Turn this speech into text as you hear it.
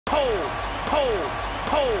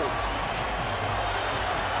cold.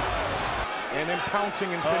 And then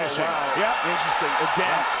pouncing and finishing. Wow. Yep, interesting.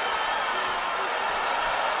 Again.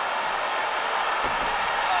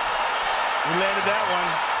 He landed that one.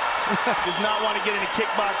 Does not want to get in a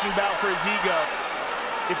kickboxing bout for his ego.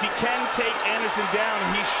 If he can take Anderson down,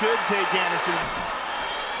 he should take Anderson.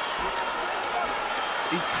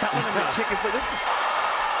 He's telling him to kick his.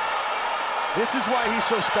 This is why he's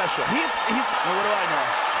so special. He's. Well, what do I know?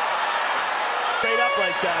 Straight up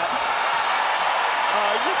like that. Oh,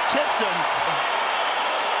 he just kissed him.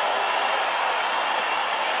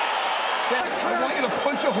 I want you to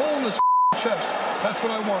punch a hole in this chest. That's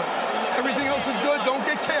what I want. Everything else is good. Don't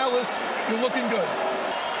get careless. You're looking good.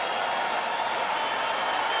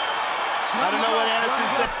 I don't know what Anderson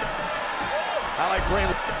said. I like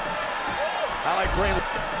Brainley.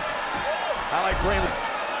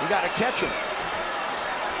 You got to catch him.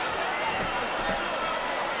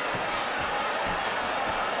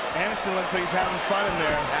 Anderson looks like he's having fun in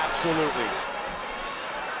there. Absolutely.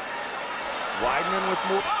 Weidman with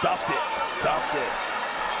more. Stuffed it.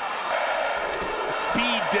 The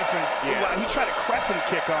speed difference. Yeah. Wow, he tried a crescent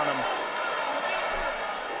kick on him.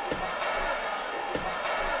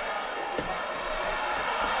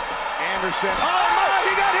 Anderson. Oh my,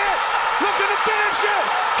 he got hit! Looking to finish it!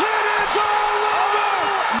 It is all over!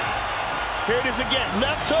 Here it is again,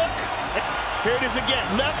 left hook. Here it is again,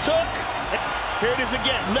 left hook. Here it is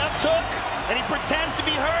again, left hook. And he pretends to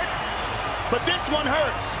be hurt, but this one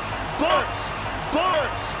hurts.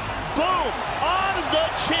 Boom, on the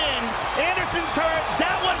chin. Anderson's hurt,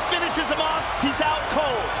 that one finishes him off. He's out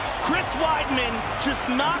cold. Chris Wieldman just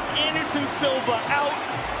knocked Anderson Silva out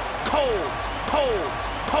cold.